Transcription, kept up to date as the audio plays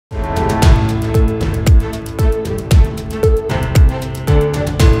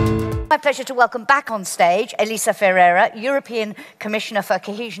My pleasure to welcome back on stage Elisa Ferreira, European Commissioner for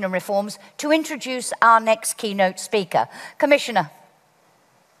Cohesion and Reforms, to introduce our next keynote speaker. Commissioner.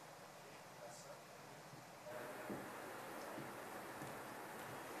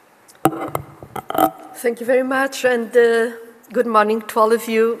 Thank you very much, and good morning to all of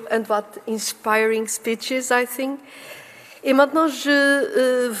you, and what inspiring speeches, I think. Et maintenant,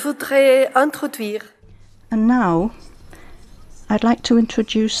 je voudrais introduire. And now, I'd like to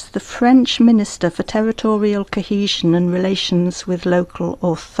introduce the French Minister for Territorial Cohesion and Relations with Local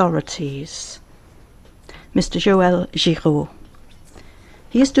Authorities, Mr. Joël Giraud.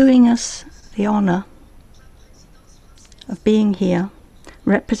 He is doing us the honour of being here,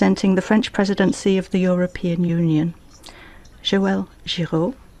 representing the French Presidency of the European Union. Joël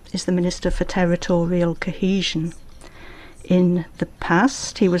Giraud is the Minister for Territorial Cohesion. In the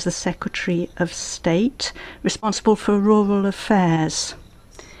past, he was the Secretary of State, responsible for rural affairs.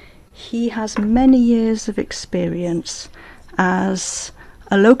 He has many years of experience as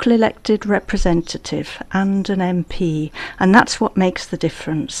a local elected representative and an MP, and that's what makes the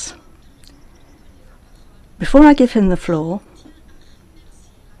difference. Before I give him the floor,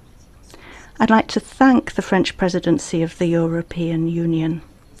 I'd like to thank the French Presidency of the European Union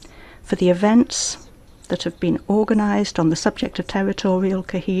for the events that have been organised on the subject of territorial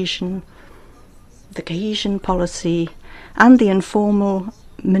cohesion, the cohesion policy, and the informal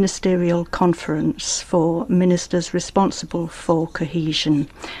ministerial conference for ministers responsible for cohesion,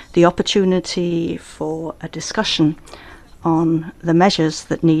 the opportunity for a discussion on the measures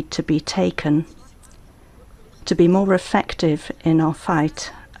that need to be taken to be more effective in our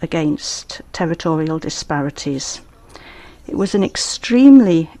fight against territorial disparities. It was an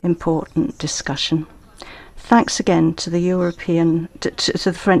extremely important discussion. Thanks again to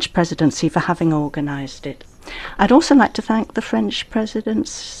the French Presidency for having organised it. I'd also like to thank the French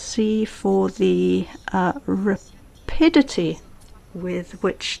Presidency for the rapidity with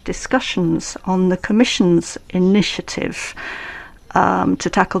which discussions on the Commission's initiative to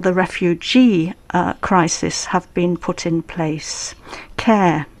tackle the refugee crisis have been put in place.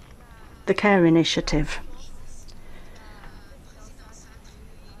 The CARE initiative.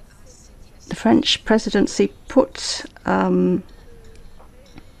 The French Presidency put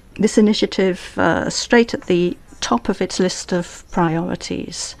this initiative straight at the top of its list of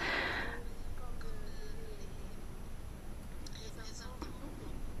priorities.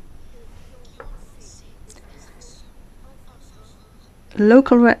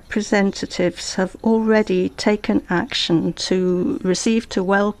 Local representatives have already taken action to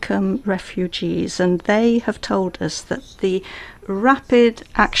welcome refugees, and they have told us that the rapid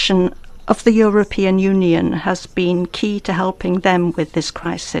action of the European Union has been key to helping them with this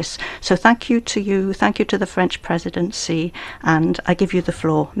crisis. So thank you to you, thank you to the French Presidency, and I give you the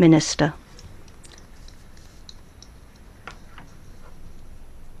floor, Minister.